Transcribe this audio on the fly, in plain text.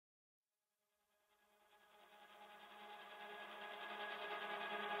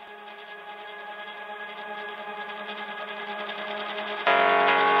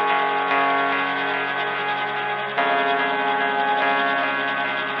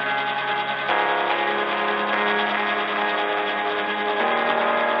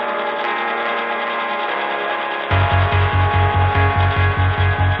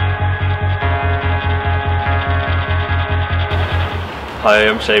Hi,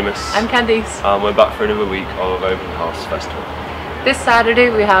 I'm Seamus. I'm Candice. We're back for another week of Open House Festival. This Saturday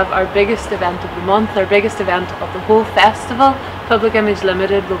we have our biggest event of the month, our biggest event of the whole festival. Public Image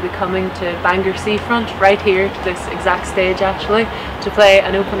Limited will be coming to Bangor Seafront, right here to this exact stage actually, to play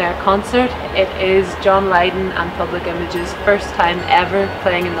an open air concert. It is John Lydon and Public Image's first time ever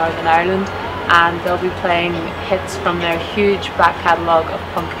playing in Northern Ireland, and they'll be playing hits from their huge back catalogue of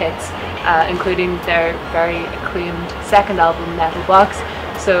punk hits, including their very acclaimed second album, Metal Box.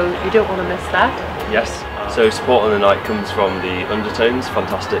 So you don't want to miss that. Yes. So support on the night comes from the Undertones,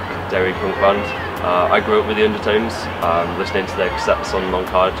 fantastic Derry punk band. I grew up with the Undertones, listening to their cassettes on long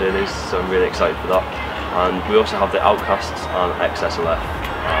car journeys, so I'm really excited for that. And we also have the Outcasts and XSLF,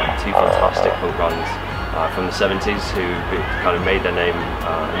 two fantastic punk bands from the 70s who kind of made their name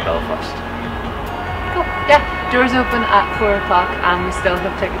in Belfast. Cool. Yeah, doors open at 4 o'clock and we still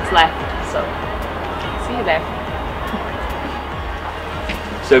have tickets left, so see you there.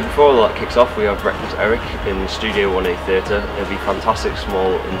 So before all that kicks off, we have Wreckless Eric in Studio 1A Theatre. It'll be a fantastic,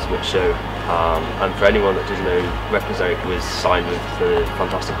 small, intimate show. And for anyone that doesn't know, Wreckless Eric was signed with the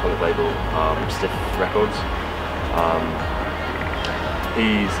fantastic punk label Stiff Records.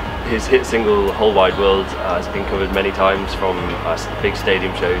 His hit single "Whole Wide World" has been covered many times, from big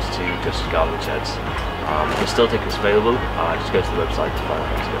stadium shows to just garden sheds. There's still tickets available. Just go to the website to find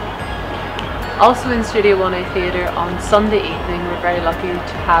out. Also in Studio 1A Theatre on Sunday evening, we're very lucky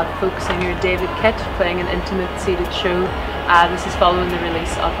to have folk singer Kitt playing an intimate seated show. This is following the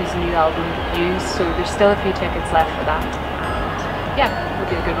release of his new album Views, so there's still a few tickets left for that. And yeah, it'll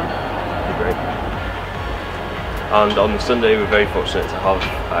be a good one. It'll be great. And on the Sunday we're very fortunate to have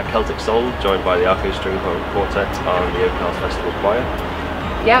Celtic Soul joined by the Arco String Quartet and the Open House Festival Choir.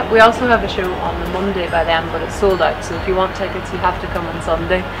 Yeah, we also have a show on the Monday by them, but it's sold out, so if you want tickets you have to come on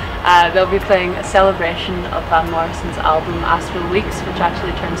Sunday. They'll be playing a celebration of Van Morrison's album Astral Weeks, which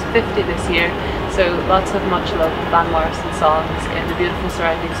actually turns 50 this year, so lots of much loved Van Morrison songs in the beautiful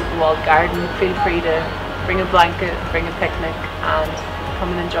surroundings of the walled garden. Feel free to bring a blanket, bring a picnic and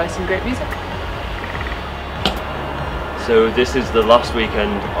come and enjoy some great music. So this is the last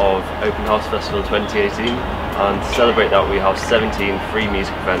weekend of Open House Festival 2018, and to celebrate that we have 17 free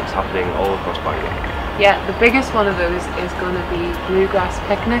music events happening all across Bangor. Yeah, the biggest one of those is going to be Bluegrass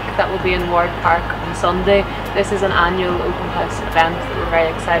Picnic. That will be in Ward Park on Sunday. This is an annual open house event that we're very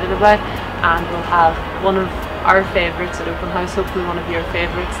excited about, and we'll have one of our favourites at Open House, hopefully one of your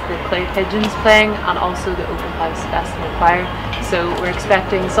favourites, the Clay Pigeons playing, and also the Open House Festival Choir. So we're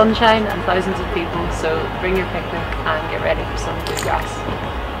expecting sunshine and thousands of people, so bring your picnic and get ready for some bluegrass.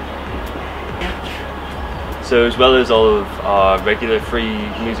 So as well as all of our regular free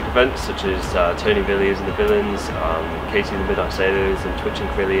music events such as Tony Villiers and the Villains, Katie and the Midnight Sailors and Twitch and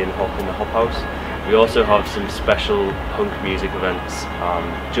Crilly in the Hop House, we also have some special punk music events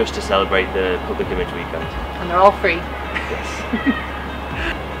just to celebrate the Public Image Weekend. And they're all free. Yes.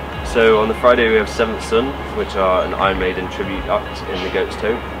 So on the Friday we have Seventh Son, which are an Iron Maiden tribute act in the Goat's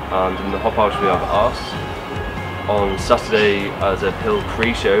Toe, and in the Hop House we have Arse. On Saturday as a Pill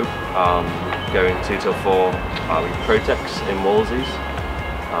pre-show, going 2 till 4, we have Protex in Wolsey's,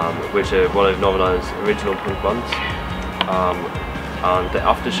 which are one of Northern Ireland's original punk bands. And the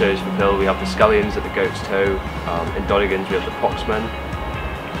after shows for Pill, we have the Scallions at the Goat's Toe. In Donegan's we have the Poxmen.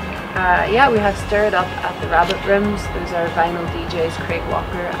 Yeah, we have Stirred Up at the Rabbit Rooms. Those are vinyl DJs Craig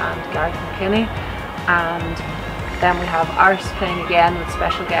Walker and Gareth McKinney. And then we have Arse playing again with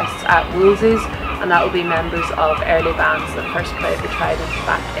special guests at Woolsey's, and that will be members of early bands that first played the Trident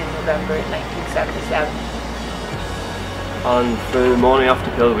back in November 1977. And for the morning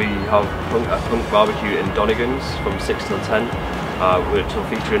after Pill we have a punk barbecue in Donegan's from 6 till 10, which will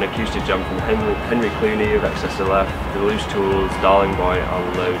feature an acoustic jam from Henry Clooney of XSLF, The Loose Tools, Darling Boy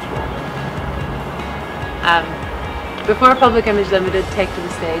and loads more. Before Public Image Limited take to the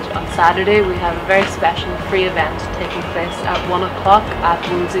stage on Saturday, we have a very special free event taking place at 1 o'clock at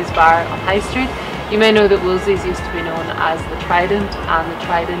Woolsey's Bar on High Street. You may know that Woolsey's used to be known as the Trident, and the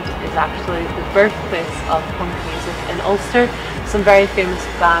Trident is actually the birthplace of punk music in Ulster. Some very famous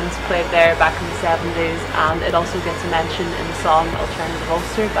bands played there back in the 70s, and it also gets a mention in the song Alternative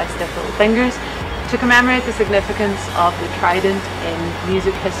Ulster by Stiff Little Fingers. To commemorate the significance of the Trident in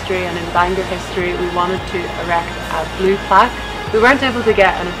music history and in Bangor history, we wanted to erect a blue plaque. We weren't able to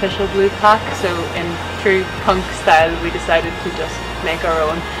get an official blue plaque, so in true punk style we decided to just make our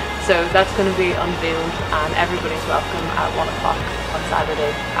own. So that's going to be unveiled, and everybody's welcome at 1 o'clock on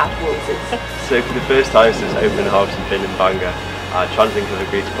Saturday at Wolsey's. So for the first time since Open House has been in Bangor, Translink have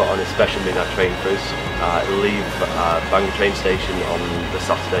agreed to put on a special midnight train for us. It'll leave Bangor train station on the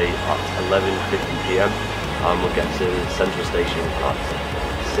Saturday at 11:50 PM, and we'll get to Central Station at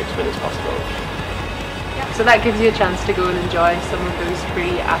 6 minutes past 12. So that gives you a chance to go and enjoy some of those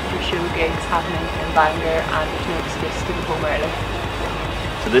free after show gigs happening in Bangor, and there's no excuse to go home early.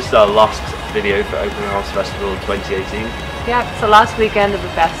 So this is our last video for Open House Festival 2018. Yeah, it's the last weekend of the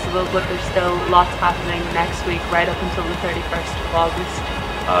festival, but there's still lots happening next week right up until the 31st of August.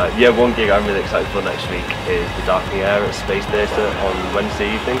 Yeah, one gig I'm really excited for next week is the Darkening Air at Space Theatre on Wednesday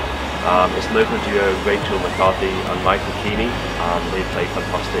evening. It's local duo Rachel McCarthy and Michael Keeney, and they play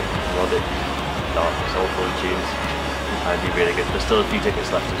fantastic melodic, dark, soulful tunes. It'd be really good. There's still a few tickets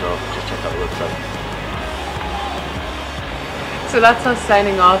left as well, just check out the website. So that's us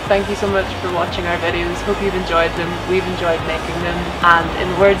signing off. Thank you so much for watching our videos. Hope you've enjoyed them. We've enjoyed making them. And in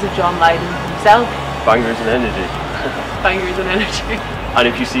the words of John Lydon himself, Bangor is an energy. Bangor is an energy. And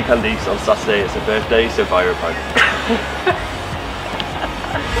if you see Candice on Saturday, it's her birthday, so buy her a pint.